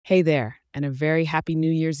Hey there, and a very happy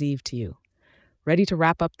New Year's Eve to you. Ready to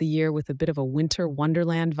wrap up the year with a bit of a winter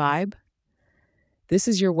wonderland vibe? This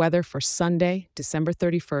is your weather for Sunday, December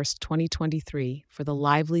 31st, 2023, for the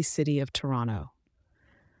lively city of Toronto.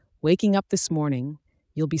 Waking up this morning,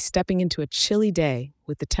 you'll be stepping into a chilly day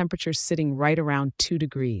with the temperatures sitting right around 2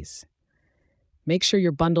 degrees. Make sure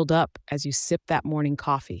you're bundled up as you sip that morning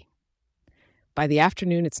coffee. By the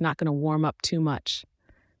afternoon, it's not going to warm up too much,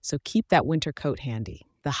 so keep that winter coat handy.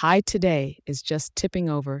 The high today is just tipping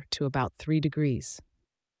over to about 3 degrees.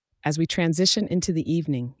 As we transition into the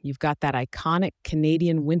evening, you've got that iconic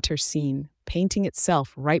Canadian winter scene painting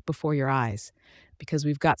itself right before your eyes, because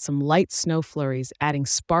we've got some light snow flurries adding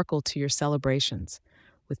sparkle to your celebrations,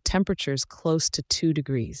 with temperatures close to 2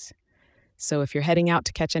 degrees. So if you're heading out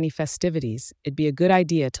to catch any festivities, it'd be a good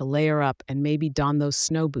idea to layer up and maybe don those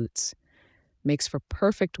snow boots. Makes for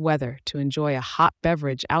perfect weather to enjoy a hot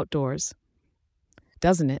beverage outdoors,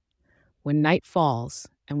 doesn't it? When night falls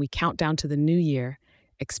and we count down to the new year,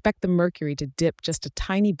 expect the mercury to dip just a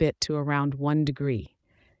tiny bit to around 1 degree.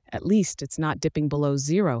 At least it's not dipping below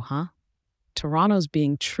zero, huh? Toronto's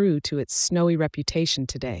being true to its snowy reputation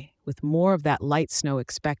today, with more of that light snow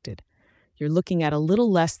expected. You're looking at a little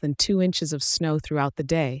less than 2 inches of snow throughout the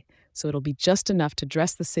day, so it'll be just enough to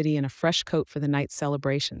dress the city in a fresh coat for the night's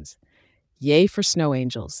celebrations. Yay for snow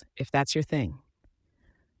angels, if that's your thing.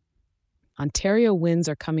 Ontario winds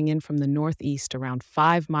are coming in from the northeast around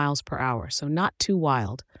 5 miles per hour, so not too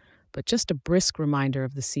wild, but just a brisk reminder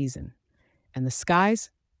of the season. And the skies?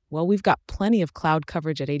 Well, we've got plenty of cloud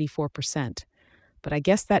coverage at 84%, but I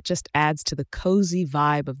guess that just adds to the cozy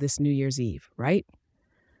vibe of this New Year's Eve, right?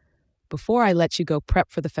 Before I let you go prep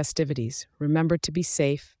for the festivities, remember to be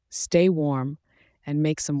safe, stay warm, and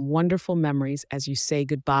make some wonderful memories as you say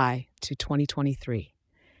goodbye to 2023.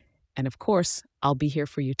 And of course, I'll be here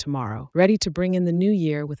for you tomorrow, ready to bring in the new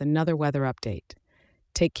year with another weather update.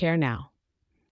 Take care now.